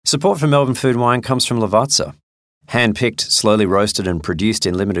Support for Melbourne Food and Wine comes from Lavazza. Hand-picked, slowly roasted and produced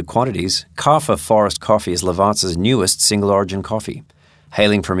in limited quantities, Kaffa Forest Coffee is Lavazza's newest single-origin coffee.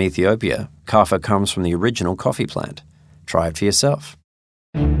 Hailing from Ethiopia, Kaffa comes from the original coffee plant. Try it for yourself.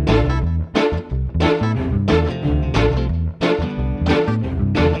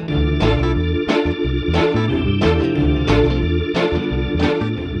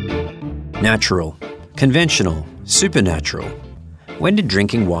 Natural, conventional, supernatural. When did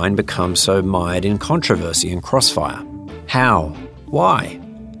drinking wine become so mired in controversy and crossfire? How? Why?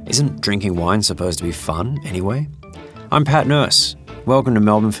 Isn't drinking wine supposed to be fun anyway? I'm Pat Nurse. Welcome to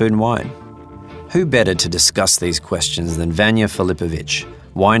Melbourne Food and Wine. Who better to discuss these questions than Vanya Filipovic,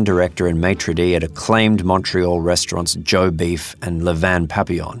 wine director and maitre d' at acclaimed Montreal restaurants Joe Beef and Le Van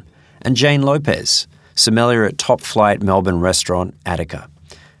Papillon, and Jane Lopez, sommelier at top-flight Melbourne restaurant Attica.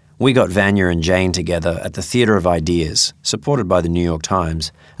 We got Vanya and Jane together at the Theatre of Ideas, supported by the New York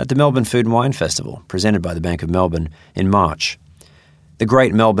Times, at the Melbourne Food and Wine Festival, presented by the Bank of Melbourne, in March. The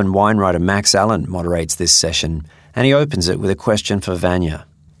great Melbourne wine writer Max Allen moderates this session, and he opens it with a question for Vanya.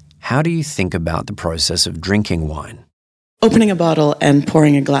 How do you think about the process of drinking wine? Opening a bottle and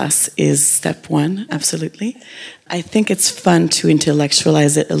pouring a glass is step one, absolutely. I think it's fun to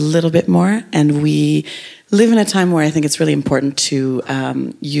intellectualize it a little bit more, and we live in a time where I think it's really important to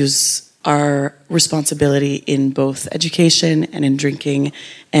use our responsibility in both education and in drinking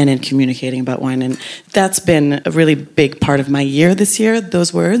and in communicating about wine. And that's been a really big part of my year this year,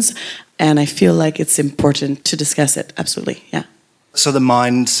 those words. And I feel like it's important to discuss it. Absolutely, yeah. So the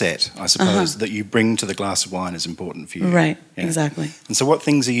mindset, I suppose, that you bring to the glass of wine is important for you. Right, yeah. Exactly. And so what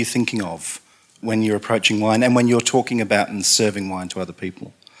things are you thinking of when you're approaching wine and when you're talking about and serving wine to other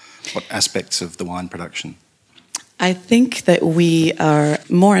people? What aspects of the wine production? I think that we are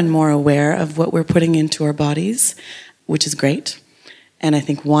more and more aware of what we're putting into our bodies, which is great. And I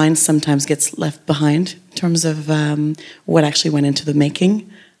think wine sometimes gets left behind in terms of what actually went into the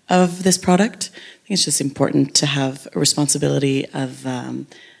making of this product. I think it's just important to have a responsibility of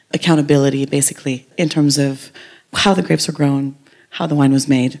accountability, basically, in terms of how the grapes were grown, how the wine was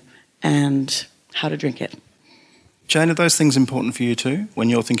made, and how to drink it. Jane, are those things important for you too when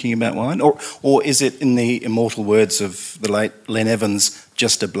you're thinking about wine? Or is it, in the immortal words of the late Len Evans,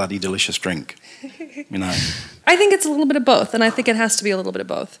 just a bloody delicious drink? You know. I think it's a little bit of both, and I think it has to be a little bit of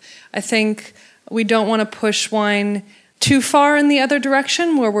both. I think we don't want to push wine too far in the other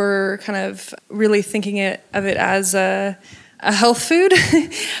direction where we're kind of really thinking of it as a health food.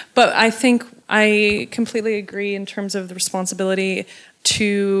 But I think I completely agree in terms of the responsibility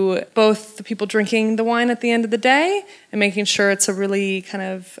to both the people drinking the wine at the end of the day and making sure it's a really kind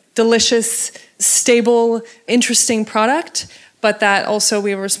of delicious, stable, interesting product, but that also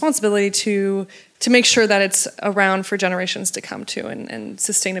we have a responsibility to make sure that it's around for generations to come too, and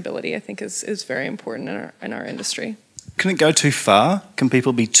sustainability, I think, is very important in our industry. Can it go too far? Can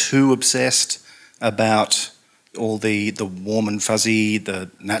people be too obsessed about all the warm and fuzzy, the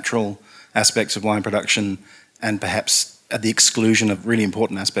natural aspects of wine production, and perhaps at the exclusion of really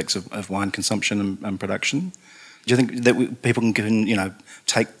important aspects of wine consumption and production? Do you think that people can,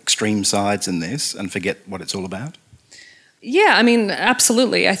 take extreme sides in this and forget what it's all about? Yeah, I mean,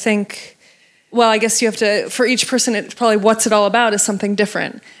 absolutely. I think, well, I guess you have to, for each person, it's probably what's it all about is something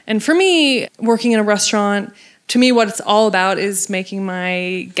different. And for me, working in a restaurant, to me, what it's all about is making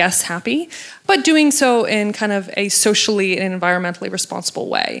my guests happy, but doing so in kind of a socially and environmentally responsible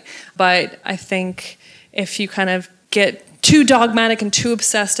way. But I think if you kind of get too dogmatic and too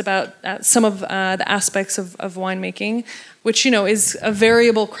obsessed about some of the aspects of winemaking, which, is a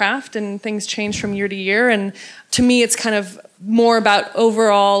variable craft and things change from year to year. And to me, it's kind of more about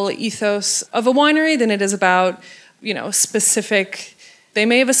overall ethos of a winery than it is about, specific. They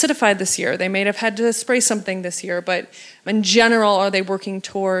may have acidified this year. They may have had to spray something this year. But in general, are they working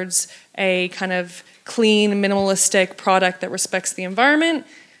towards a kind of clean, minimalistic product that respects the environment?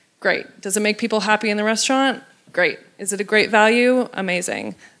 Great. Does it make people happy in the restaurant? Great. Is it a great value?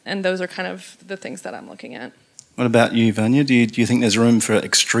 Amazing. And those are kind of the things that I'm looking at. What about you, Vanya? Do you think there's room for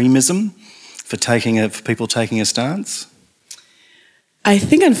extremism, for people taking a stance? I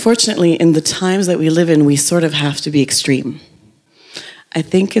think, unfortunately, in the times that we live in, we sort of have to be extreme. I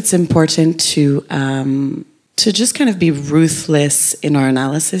think it's important to just kind of be ruthless in our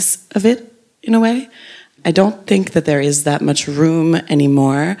analysis of it, in a way. I don't think that there is that much room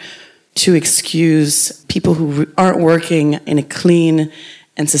anymore to excuse people who aren't working in a clean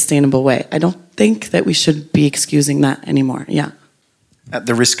and sustainable way. I don't think that we should be excusing that anymore, yeah. At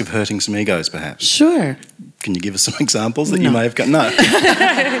the risk of hurting some egos, perhaps. Sure. Can you give us some examples that you may have got? No.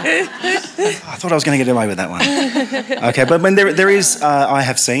 I thought I was going to get away with that one. Okay, but when there is, I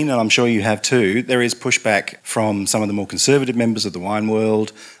have seen, and I'm sure you have too, there is pushback from some of the more conservative members of the wine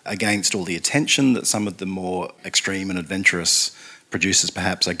world against all the attention that some of the more extreme and adventurous producers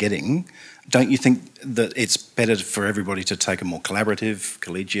perhaps are getting. Don't you think that it's better for everybody to take a more collaborative,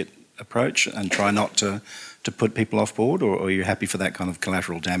 collegiate approach and try not to put people off board, or are you happy for that kind of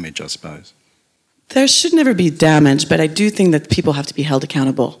collateral damage, I suppose? There should never be damage, but I do think that people have to be held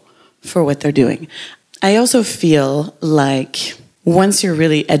accountable for what they're doing. I also feel like once you're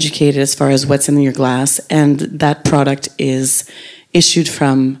really educated as far as what's in your glass and that product is issued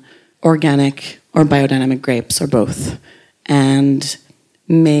from organic or biodynamic grapes or both and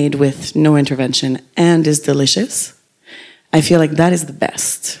made with no intervention and is delicious, I feel like that is the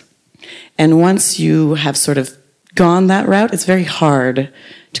best. And once you have sort of gone that route, it's very hard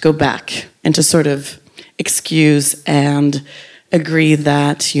to go back and to sort of excuse and agree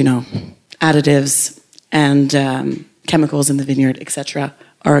that, additives and chemicals in the vineyard, etc.,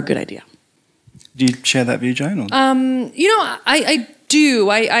 are a good idea. Do you share that view, Joan? I do.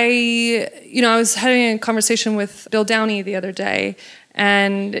 I was having a conversation with Bill Downey the other day,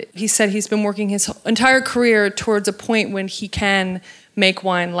 and he said he's been working his entire career towards a point when he can make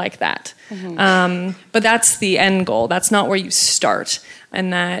wine like that. Mm-hmm. But that's the end goal. That's not where you start.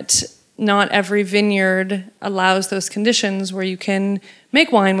 And that not every vineyard allows those conditions where you can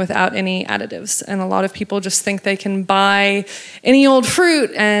make wine without any additives. And a lot of people just think they can buy any old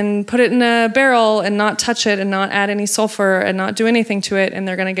fruit and put it in a barrel and not touch it and not add any sulfur and not do anything to it, and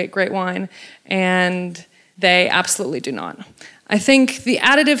they're going to get great wine. And they absolutely do not. I think the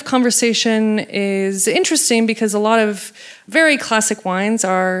additive conversation is interesting because a lot of very classic wines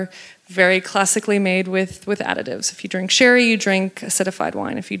are very classically made with additives. If you drink sherry, you drink acidified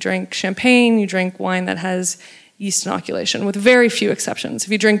wine. If you drink champagne, you drink wine that has yeast inoculation, with very few exceptions.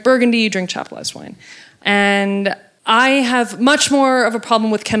 If you drink Burgundy, you drink chaptalized wine. And I have much more of a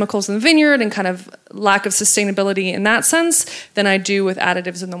problem with chemicals in the vineyard and kind of lack of sustainability in that sense than I do with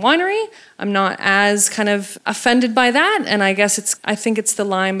additives in the winery. I'm not as kind of offended by that, and I guess I think it's the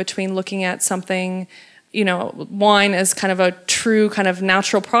line between looking at something, wine as kind of a true kind of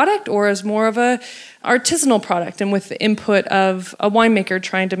natural product or as more of a artisanal product, and with the input of a winemaker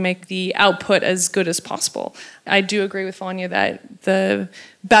trying to make the output as good as possible. I do agree with Vanya that the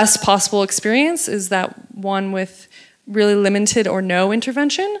best possible experience is that one with really limited or no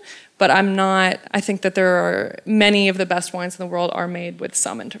intervention, but I think that there are many of the best wines in the world are made with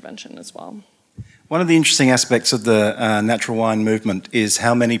some intervention as well. One of the interesting aspects of the natural wine movement is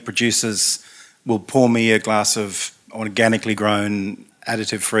how many producers will pour me a glass of organically grown,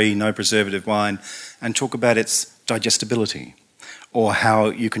 additive-free, no preservative wine and talk about its digestibility or how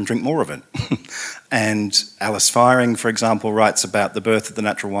you can drink more of it. And Alice Firing, for example, writes about the birth of the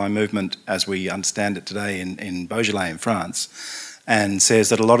natural wine movement as we understand it today in Beaujolais in France, and says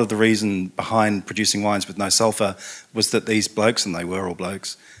that a lot of the reason behind producing wines with no sulphur was that these blokes, and they were all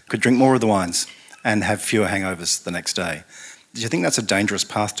blokes, could drink more of the wines and have fewer hangovers the next day. Do you think that's a dangerous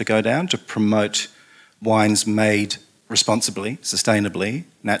path to go down, to promote wines made responsibly, sustainably,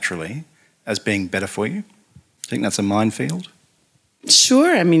 naturally, as being better for you? Do you think that's a minefield?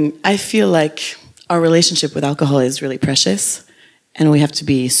 Sure. I feel like our relationship with alcohol is really precious, and we have to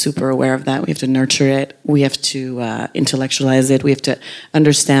be super aware of that. We have to nurture it. We have to intellectualize it. We have to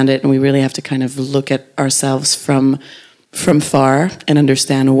understand it, and we really have to kind of look at ourselves from far and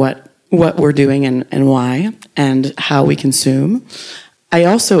understand what we're doing and why and how we consume. I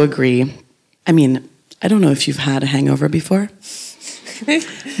also agree. I don't know if you've had a hangover before,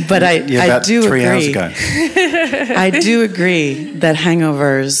 but I do 3 agree. hours ago. I do agree that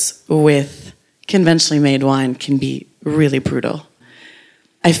hangovers with conventionally made wine can be really brutal.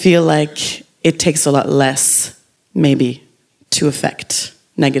 I feel like it takes a lot less, maybe, to affect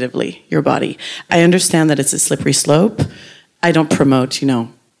negatively your body. I understand that it's a slippery slope. I don't promote,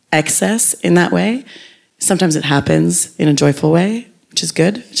 excess in that way. Sometimes it happens in a joyful way, which is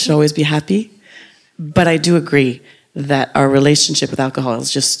good. It should always be happy. But I do agree that our relationship with alcohol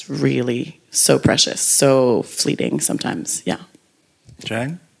is just really so precious, so fleeting sometimes. Yeah.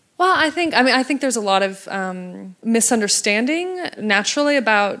 Jane? Well, I think there's a lot of misunderstanding naturally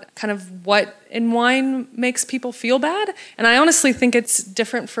about kind of what in wine makes people feel bad. And I honestly think it's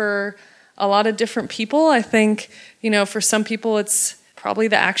different for a lot of different people. I think, for some people it's probably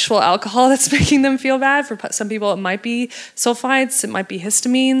the actual alcohol that's making them feel bad. For some people it might be sulfites, it might be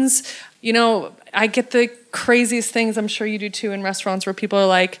histamines. I get the craziest things, I'm sure you do too, in restaurants where people are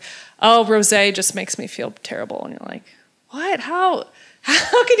like, oh, rosé just makes me feel terrible. And you're like, what? How?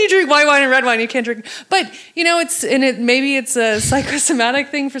 how can you drink white wine and red wine? You can't drink. But, maybe it's a psychosomatic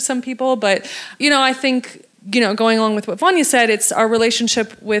thing for some people. But, I think, going along with what Vanya said, it's our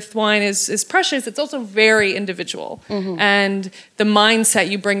relationship with wine is precious. It's also very individual. Mm-hmm. And the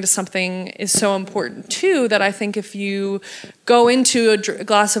mindset you bring to something is so important too, that I think if you go into a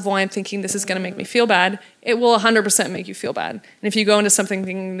glass of wine thinking this is going to make me feel bad, it will 100% make you feel bad. And if you go into something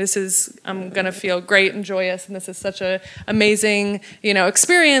thinking I'm going to feel great and joyous and this is such a amazing,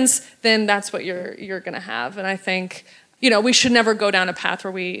 experience, then that's what you're going to have. And I think, we should never go down a path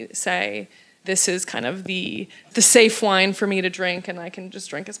where we say, this is kind of the safe wine for me to drink, and I can just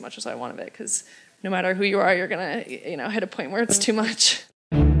drink as much as I want of it, because no matter who you are, you're going to, hit a point where it's too much.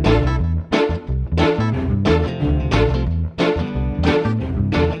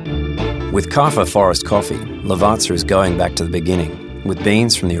 With Kaffa Forest Coffee, Lavazza is going back to the beginning, with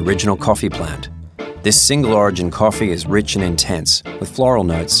beans from the original coffee plant. This single-origin coffee is rich and intense, with floral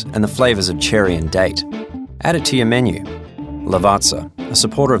notes and the flavours of cherry and date. Add it to your menu. Lavazza, a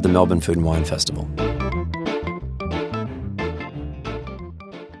supporter of the Melbourne Food and Wine Festival.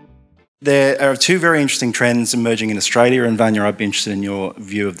 There are two very interesting trends emerging in Australia, and Vanya, I'd be interested in your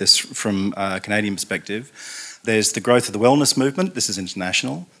view of this from a Canadian perspective. There's the growth of the wellness movement. This is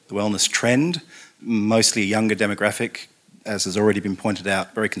international. The wellness trend, mostly a younger demographic, as has already been pointed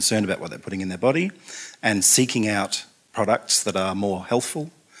out, very concerned about what they're putting in their body and seeking out products that are more healthful.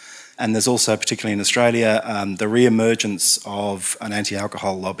 And there's also, particularly in Australia, the re-emergence of an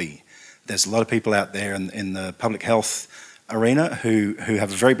anti-alcohol lobby. There's a lot of people out there in the public health arena who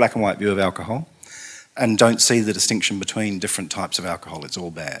have a very black and white view of alcohol and don't see the distinction between different types of alcohol. It's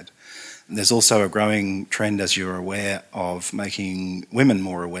all bad. And there's also a growing trend, as you're aware, of making women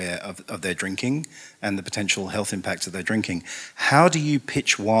more aware of their drinking and the potential health impacts of their drinking. How do you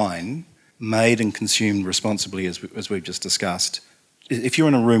pitch wine made and consumed responsibly, as we've just discussed? If you're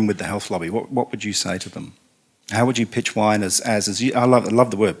in a room with the health lobby, what would you say to them? How would you pitch wine as you, I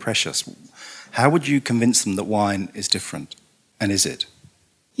love the word precious. How would you convince them that wine is different? And is it?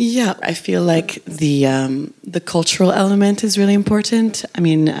 Yeah, I feel like the cultural element is really important. I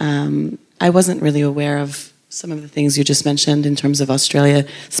mean, I wasn't really aware of some of the things you just mentioned in terms of Australia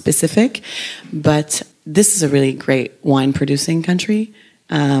specific, but this is a really great wine producing country.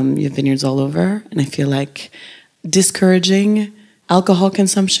 You have vineyards all over, and I feel like discouraging alcohol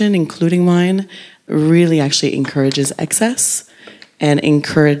consumption, including wine, really actually encourages excess and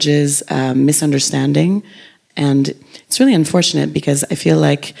encourages misunderstanding. And it's really unfortunate because I feel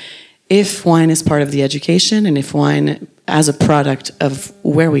like if wine is part of the education and if wine as a product of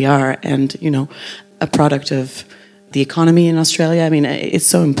where we are and, a product of the economy in Australia, I mean, it's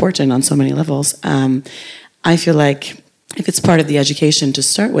so important on so many levels. I feel like if it's part of the education to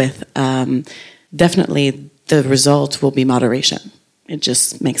start with, definitely the result will be moderation. It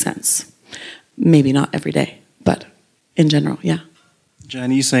just makes sense. Maybe not every day, but in general, yeah.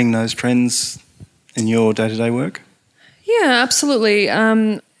 Jane, are you seeing those trends in your day-to-day work? Yeah, absolutely.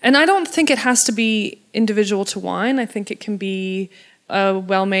 And I don't think it has to be individual to wine. I think it can be a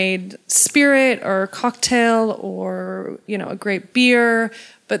well-made spirit or a cocktail or, a great beer.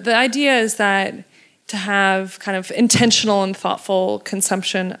 But the idea is that to have kind of intentional and thoughtful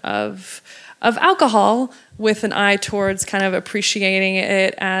consumption of alcohol with an eye towards kind of appreciating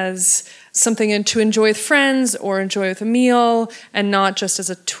it as something to enjoy with friends or enjoy with a meal and not just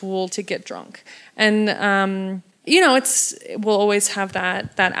as a tool to get drunk. And, we'll always have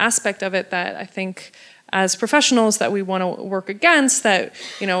that aspect of it that I think as professionals that we want to work against, that,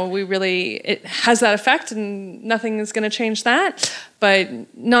 it has that effect and nothing is going to change that, but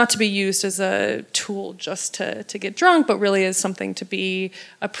not to be used as a tool just to get drunk, but really as something to be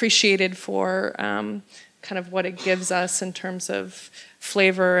appreciated for kind of what it gives us in terms of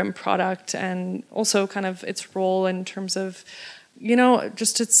flavor and product, and also kind of its role in terms of,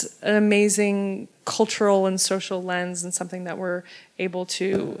 just it's an amazing cultural and social lens and something that we're able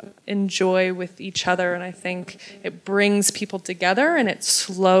to enjoy with each other. And I think it brings people together and it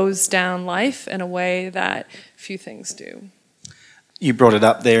slows down life in a way that few things do. You brought it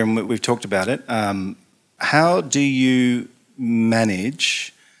up there and we've talked about it. How do you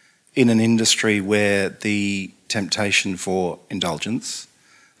manage in an industry where the temptation for indulgence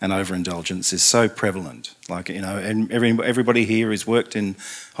and overindulgence is so prevalent? And everybody here who's worked in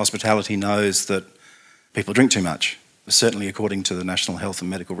hospitality knows that people drink too much, certainly according to the National Health and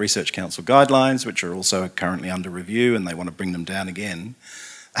Medical Research Council guidelines, which are also currently under review, and they want to bring them down again.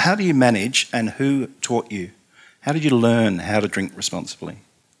 How do you manage, and who taught you? How did you learn how to drink responsibly?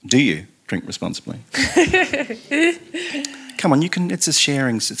 Do you drink responsibly? Come on, you can. It's a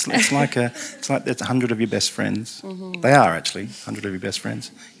sharing. It's like it's 100 of your best friends. Mm-hmm. They are actually 100 of your best friends.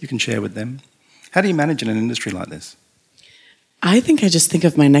 You can share with them. How do you manage in an industry like this? I think I just think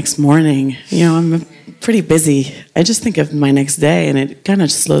of my next morning. I'm pretty busy. I just think of my next day, and it kind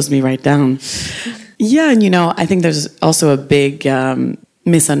of slows me right down. Yeah, and I think there's also a big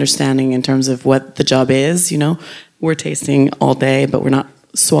misunderstanding in terms of what the job is. We're tasting all day, but we're not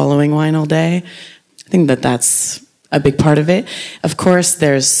swallowing wine all day. I think that's a big part of it. Of course,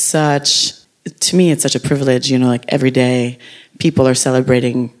 to me, it's such a privilege, like every day people are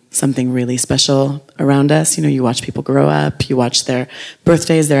celebrating something really special around us. You watch people grow up, you watch their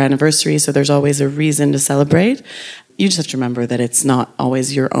birthdays, their anniversaries, so there's always a reason to celebrate. You just have to remember that it's not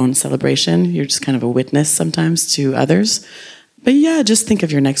always your own celebration. You're just kind of a witness sometimes to others. But yeah, just think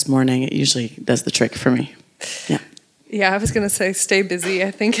of your next morning. It usually does the trick for me. Yeah. Yeah, I was going to say stay busy.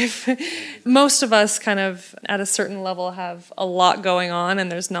 I think if most of us kind of at a certain level have a lot going on and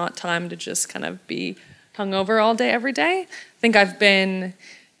there's not time to just kind of be hungover all day, every day. I think I've been,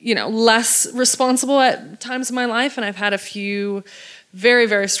 less responsible at times in my life, and I've had a few very,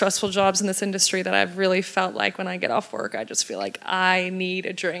 very stressful jobs in this industry that I've really felt like when I get off work, I just feel like I need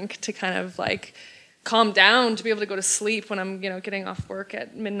a drink to kind of like calm down, to be able to go to sleep when I'm, getting off work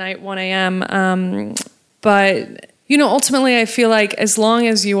at midnight, 1 a.m. But ultimately, I feel like as long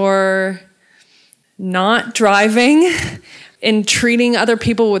as you're not driving and treating other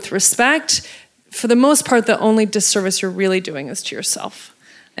people with respect, for the most part, the only disservice you're really doing is to yourself.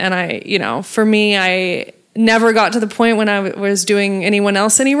 And for me, I never got to the point when I was doing anyone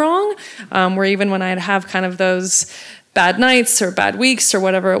else any wrong, where even when I'd have kind of those bad nights or bad weeks or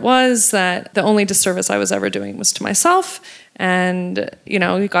whatever it was, that the only disservice I was ever doing was to myself. And,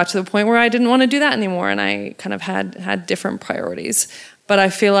 it got to the point where I didn't want to do that anymore, and I kind of had different priorities. But I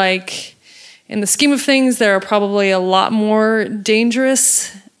feel like in the scheme of things, there are probably a lot more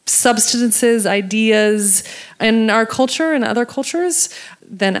dangerous substances, ideas in our culture and other cultures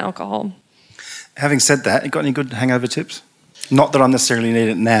than alcohol. Having said that, you got any good hangover tips? Not that I necessarily need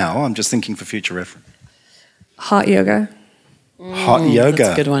it now, I'm just thinking for future reference. Hot yoga. Hot yoga.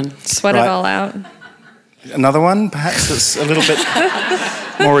 That's a good one. Sweat it all out. Another one, perhaps, that's a little bit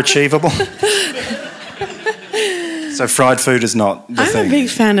more achievable. So fried food is not the thing. I'm a big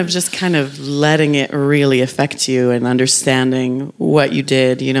fan of just kind of letting it really affect you and understanding what you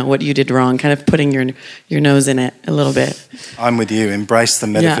did, what you did wrong, kind of putting your nose in it a little bit. I'm with you. Embrace the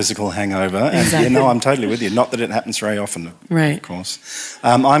metaphysical hangover. And exactly. I'm totally with you. Not that it happens very often, right. Of course.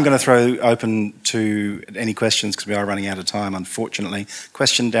 I'm going to throw open to any questions because we are running out of time, unfortunately.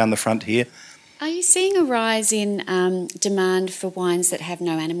 Question down the front here. Are you seeing a rise in demand for wines that have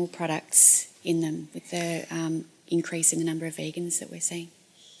no animal products in them with the increase in the number of vegans that we're seeing?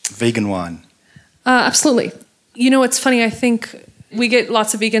 Vegan wine. Absolutely. It's funny, I think we get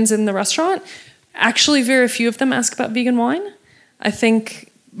lots of vegans in the restaurant. Actually, very few of them ask about vegan wine. I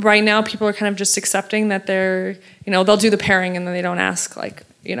think right now people are kind of just accepting that they'll do the pairing and then they don't ask,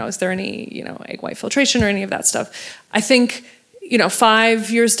 is there any, egg white filtration or any of that stuff. I think 5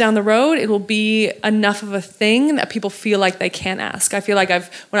 years down the road, it will be enough of a thing that people feel like they can ask. I feel like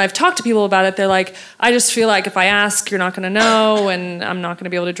when I've talked to people about it, they're like, I just feel like if I ask, you're not going to know, and I'm not going to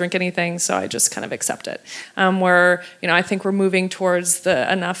be able to drink anything, so I just kind of accept it. Where, I think we're moving towards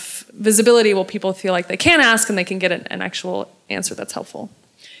enough visibility where people feel like they can ask and they can get an actual answer that's helpful.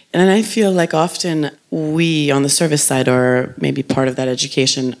 And I feel like often we, on the service side, or maybe part of that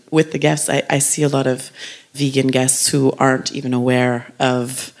education with the guests, I see a lot of vegan guests who aren't even aware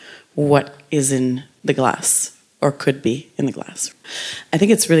of what is in the glass or could be in the glass. I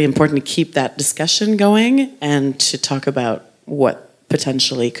think it's really important to keep that discussion going and to talk about what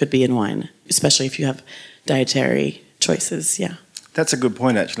potentially could be in wine, especially if you have dietary choices, yeah. That's a good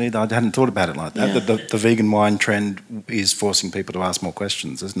point, actually. I hadn't thought about it like that. Yeah. The vegan wine trend is forcing people to ask more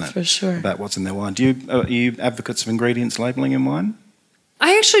questions, isn't it? For sure. About what's in their wine. Are you advocates of ingredients labelling in wine?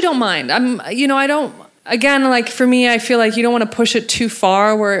 I actually don't mind. I don't... Again, for me, I feel like you don't want to push it too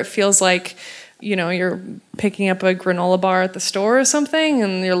far where it feels like, you're picking up a granola bar at the store or something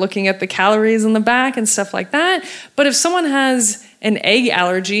and you're looking at the calories in the back and stuff like that. But if someone has an egg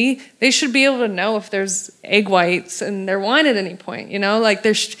allergy, they should be able to know if there's egg whites in their wine at any point,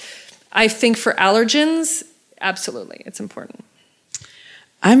 I think for allergens, absolutely, it's important.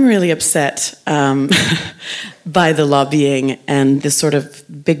 I'm really upset by the lobbying and the sort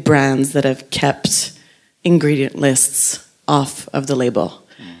of big brands that have kept ingredient lists off of the label.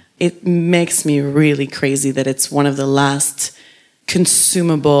 It makes me really crazy that it's one of the last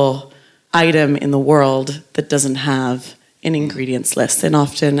consumable item in the world that doesn't have an ingredients list. And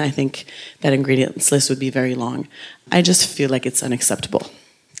often I think that ingredients list would be very long. I just feel like it's unacceptable.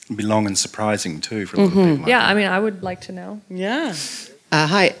 It'd be long and surprising too for a lot of people. Yeah, I mean, I would like to know. Yeah.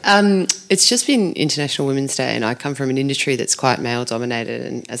 Hi. It's just been International Women's Day, and I come from an industry that's quite male-dominated,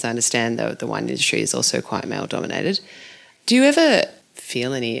 and as I understand, the wine industry is also quite male-dominated. Do you ever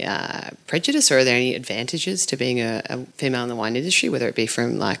feel any prejudice, or are there any advantages to being a female in the wine industry, whether it be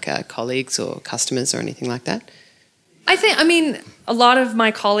from colleagues or customers or anything like that? I mean, a lot of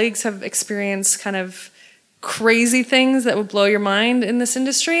my colleagues have experienced kind of crazy things that would blow your mind in this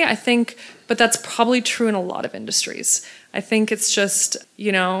industry, I think, but that's probably true in a lot of industries. I think it's just,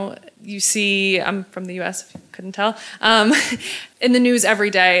 you see, I'm from the US, if you couldn't tell, in the news every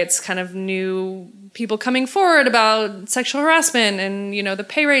day, it's kind of new people coming forward about sexual harassment, and, the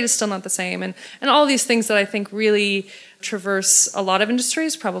pay rate is still not the same, and all these things that I think really traverse a lot of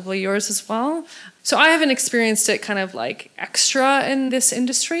industries, probably yours as well. So I haven't experienced it kind of like extra in this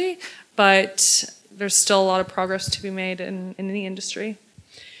industry, but there's still a lot of progress to be made in the industry.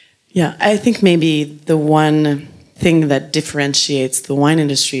 Yeah, I think maybe the one thing that differentiates the wine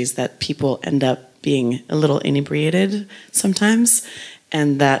industry is that people end up being a little inebriated sometimes,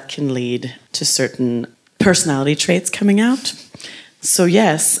 and that can lead to certain personality traits coming out. So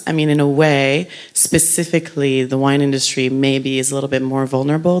yes, I mean, in a way, specifically, the wine industry maybe is a little bit more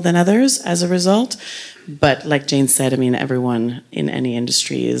vulnerable than others as a result. But like Jane said, I mean, everyone in any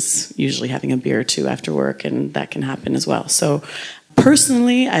industry is usually having a beer or two after work, and that can happen as well. So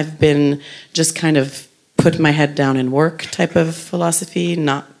personally, I've been just kind of put my head down and work type of philosophy,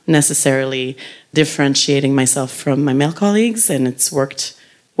 not necessarily differentiating myself from my male colleagues, and it's worked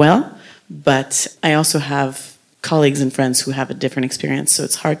well. But I also have colleagues and friends who have a different experience, so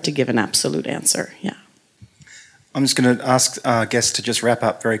it's hard to give an absolute answer. Yeah. I'm just going to ask our guests to just wrap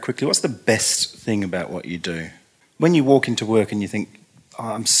up very quickly. What's the best thing about what you do? When you walk into work and you think,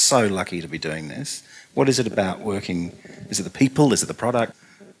 I'm so lucky to be doing this, what is it about working? Is it the people? Is it the product?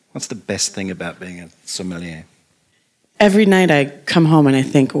 What's the best thing about being a sommelier? Every night I come home and I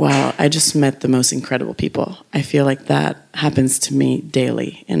think, wow, I just met the most incredible people. I feel like that happens to me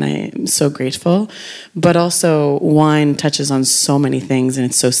daily, and I am so grateful. But also, wine touches on so many things, and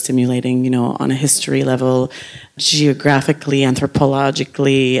it's so stimulating, on a history level, geographically,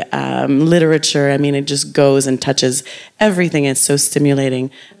 anthropologically, literature. I mean, it just goes and touches everything. It's so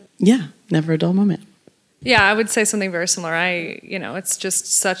stimulating. Yeah, never a dull moment. Yeah, I would say something very similar. It's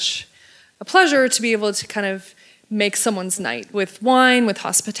just such a pleasure to be able to kind of make someone's night with wine, with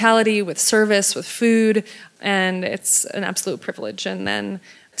hospitality, with service, with food, and it's an absolute privilege. And then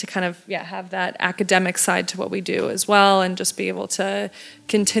to kind of have that academic side to what we do as well, and just be able to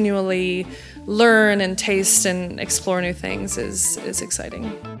continually learn and taste and explore new things is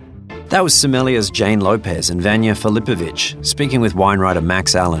exciting. That was sommeliers Jane Lopez and Vanya Filipovic speaking with wine writer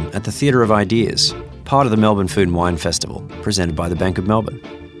Max Allen at the Theatre of Ideas, part of the Melbourne Food and Wine Festival, presented by the Bank of Melbourne.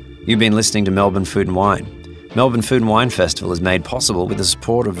 You've been listening to Melbourne Food and Wine. Melbourne Food and Wine Festival is made possible with the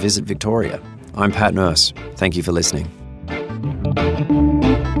support of Visit Victoria. I'm Pat Nurse. Thank you for listening.